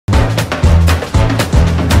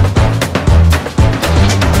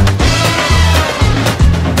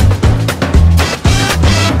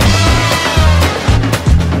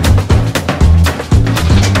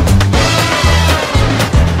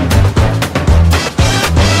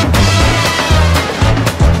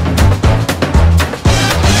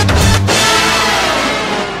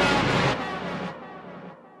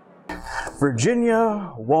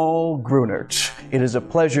Virginia Wall Gruenert. It is a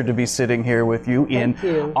pleasure to be sitting here with you in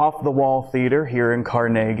Off the Wall Theater here in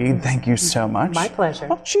Carnegie. Thank you so much. My pleasure.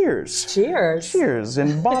 Well, cheers. Cheers. Cheers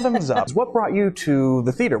and bottoms up. What brought you to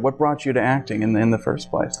the theater? What brought you to acting in the first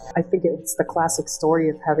place? I think it's the classic story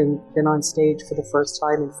of having been on stage for the first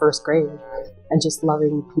time in first grade and just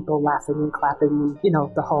loving people laughing and clapping and, you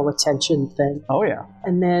know, the whole attention thing. Oh, yeah.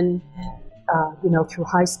 And then through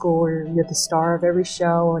high school, you're the star of every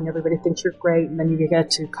show and everybody thinks you're great. And then you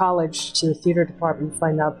get to college, to the theater department, and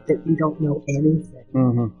find out that you don't know anything.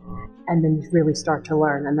 Mm-hmm. And then you really start to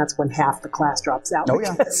learn. And that's when half the class drops out. Oh,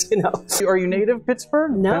 because, yeah. Are you native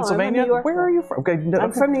Pittsburgh, No, Pennsylvania? I'm from New York. Where are you from? Okay,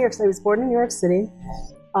 I'm from New York City. I was born in New York City.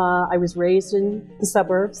 I was raised in the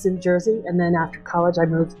suburbs in Jersey. And then after college, I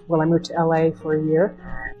moved to LA for a year.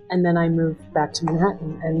 And then I moved back to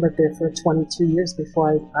Manhattan and lived there for 22 years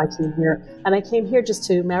before I came here. And I came here just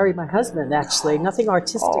to marry my husband, actually. Nothing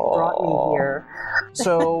artistic brought me here.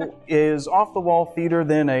 So is Off the Wall Theater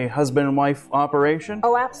then a husband and wife operation?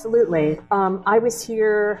 Oh, absolutely. I was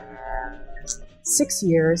here 6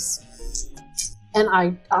 years. And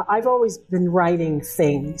I've always been writing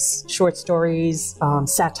things, short stories,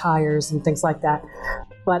 satires, and things like that.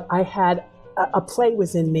 But I had a play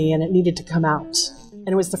was in me and it needed to come out.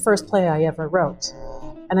 And it was the first play I ever wrote.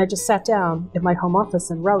 And I just sat down in my home office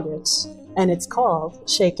and wrote it. And it's called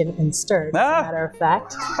Shaken and Stirred, as a matter of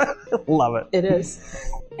fact. Love it. It is.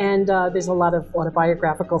 And there's a lot of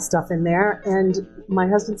autobiographical stuff in there. And my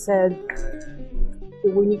husband said,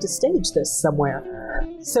 we need to stage this somewhere.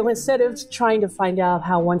 So instead of trying to find out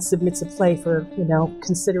how one submits a play for,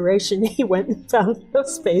 consideration, he went and found a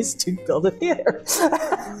space to build a theater.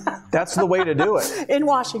 That's the way to do it. In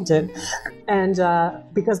Washington. And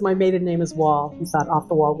because my maiden name is Wall, he thought Off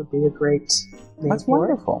the Wall would be a great name. That's for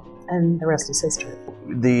wonderful. it. And the rest is history.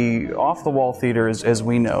 The Off the Wall Theater, as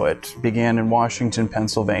we know it, began in Washington,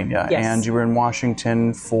 Pennsylvania. Yes. And you were in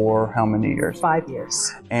Washington for how many years? 5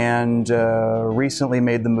 years. And recently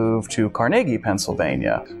made the move to Carnegie,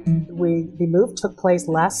 Pennsylvania. The move took place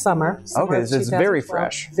last summer. Okay, so it's very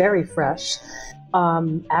fresh. Very fresh.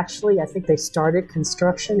 Actually, I think they started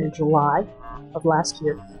construction in July of last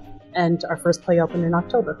year. And our first play opened in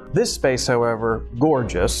October. This space, however,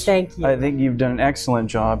 gorgeous. Thank you. I think you've done an excellent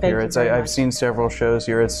job here. I've seen several shows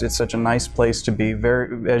here. It's such a nice place to be.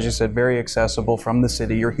 Very, as you said, very accessible from the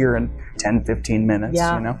city. You're here in 10, 15 minutes.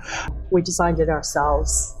 Yeah. We designed it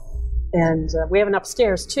ourselves. And we have an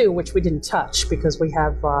upstairs, too, which we didn't touch because we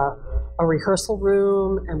have a rehearsal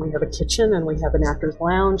room, and we have a kitchen, and we have an actor's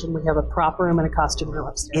lounge, and we have a prop room and a costume room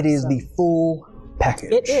upstairs. It is the full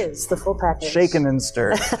package. It is the full package. Shaken and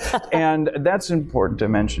stirred. And that's important to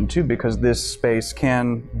mention too, because this space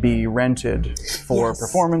can be rented for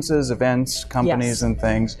performances, events, companies, and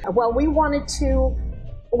things. Well, we want to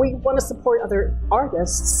support other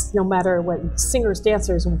artists, no matter what, singers,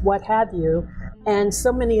 dancers, what have you. And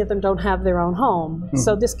so many of them don't have their own home,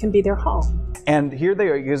 so this can be their home. And here they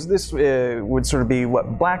are, because this would sort of be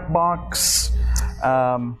what, black box.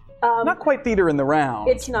 Not quite theater in the round.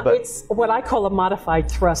 It's not. It's what I call a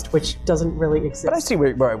modified thrust, which doesn't really exist. But I see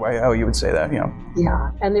how you would say that.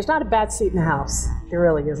 Yeah, and there's not a bad seat in the house. There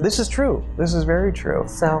really isn't. This is true. This is very true.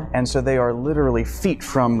 So they are literally feet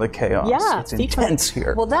from the chaos. Yeah, it's intense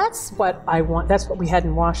here. Well, that's what I want. That's what we had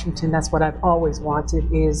in Washington. That's what I've always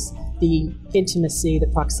wanted: is the intimacy,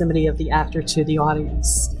 the proximity of the actor to the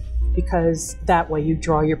audience, because that way you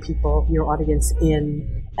draw your people, your audience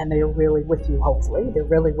in. And they're really with you, hopefully. They're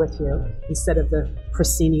really with you, instead of the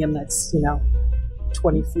proscenium that's,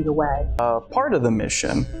 20 feet away. Part of the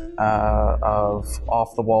mission of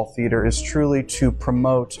Off the Wall Theater is truly to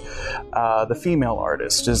promote the female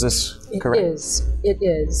artist. Is this correct? It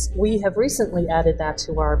is. We have recently added that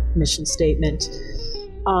to our mission statement.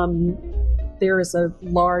 There is a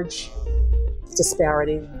large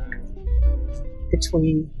disparity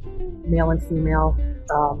between male and female.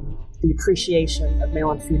 The appreciation of male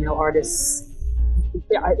and female artists,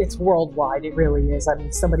 it's worldwide, it really is. I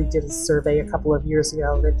mean, somebody did a survey a couple of years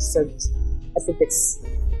ago that said, I think it's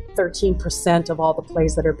 13% of all the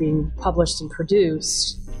plays that are being published and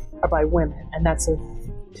produced are by women, and that's a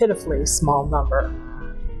pitifully small number.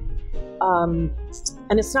 And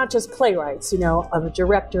it's not just playwrights, of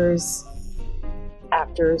directors,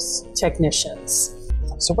 actors, technicians.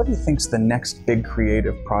 So what do you think's the next big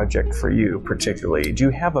creative project for you, particularly? Do you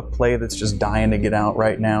have a play that's just dying to get out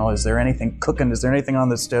right now? Is there anything cooking? Is there anything on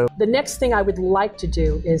the stove? The next thing I would like to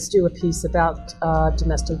do is do a piece about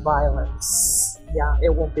domestic violence. Yeah,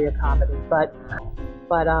 it won't be a comedy, but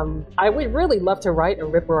I would really love to write a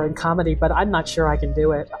rip-roaring comedy, but I'm not sure I can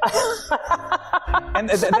do it. And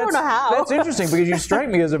I don't know how. That's interesting because you strike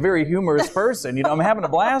me as a very humorous person. You know, I'm having a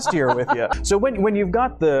blast here with you. So when you've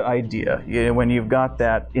got the idea, you know, when you've got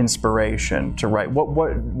that inspiration to write,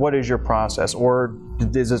 what is your process, or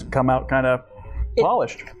does it come out kind of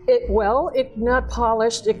polished? It's not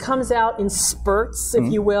polished. It comes out in spurts,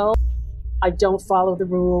 if you will. I don't follow the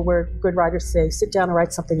rule where good writers say, sit down and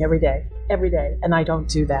write something every day. And I don't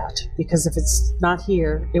do that, because if it's not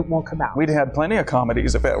here, it won't come out. We'd had plenty of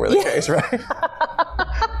comedies if that were the case, right?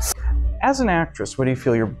 As an actress, what do you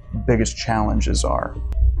feel your biggest challenges are?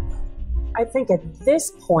 I think at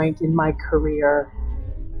this point in my career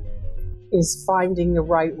is finding the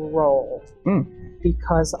right role,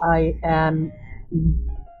 because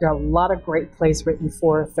there are a lot of great plays written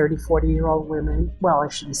for 30, 40-year-old women. Well, I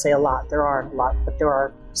shouldn't say a lot. There aren't a lot, but there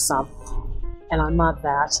are some. And I'm not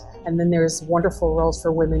that. And then there's wonderful roles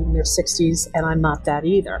for women in their 60s, and I'm not that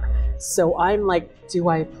either. So I'm like, do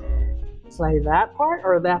I play that part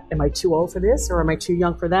or that? Am I too old for this, or am I too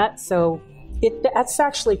young for that? So that's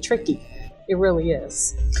actually tricky. It really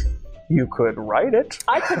is. You could write it.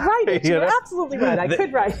 I could write it. You're absolutely right. I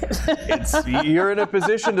could write it. You're in a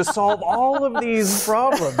position to solve all of these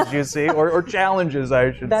problems, you see, or challenges,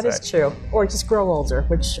 I should say. That is true. Or just grow older,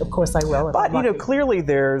 which of course I will. But, you know, clearly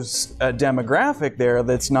there's a demographic there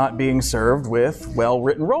that's not being served with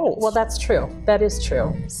well-written roles. Well, that's true. That is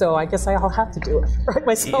true. So I guess I'll have to do it. Write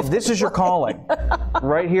myself. This is your calling.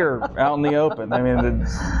 Right here, out in the open. I mean,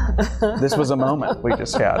 this was a moment we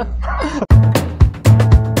just had.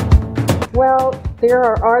 Well, there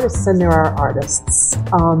are artists and there are artists.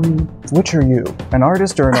 Which are you, an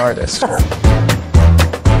artist or an artist?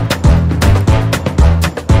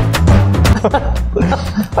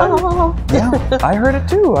 Yeah, I heard it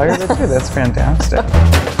too. That's fantastic.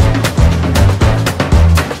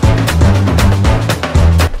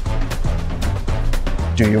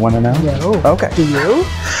 Do you want to know? No. Okay. Do you?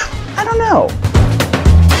 I don't know.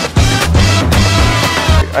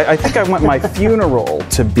 I think I want my funeral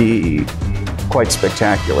to be quite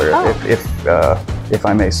spectacular, if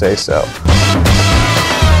I may say so.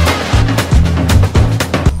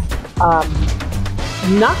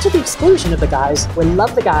 Not to the exclusion of the guys. We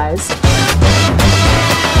love the guys.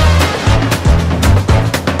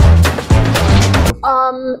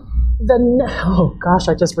 Oh gosh,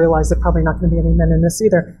 I just realized there's probably not going to be any men in this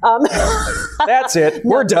either. That's it.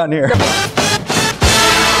 We're done here.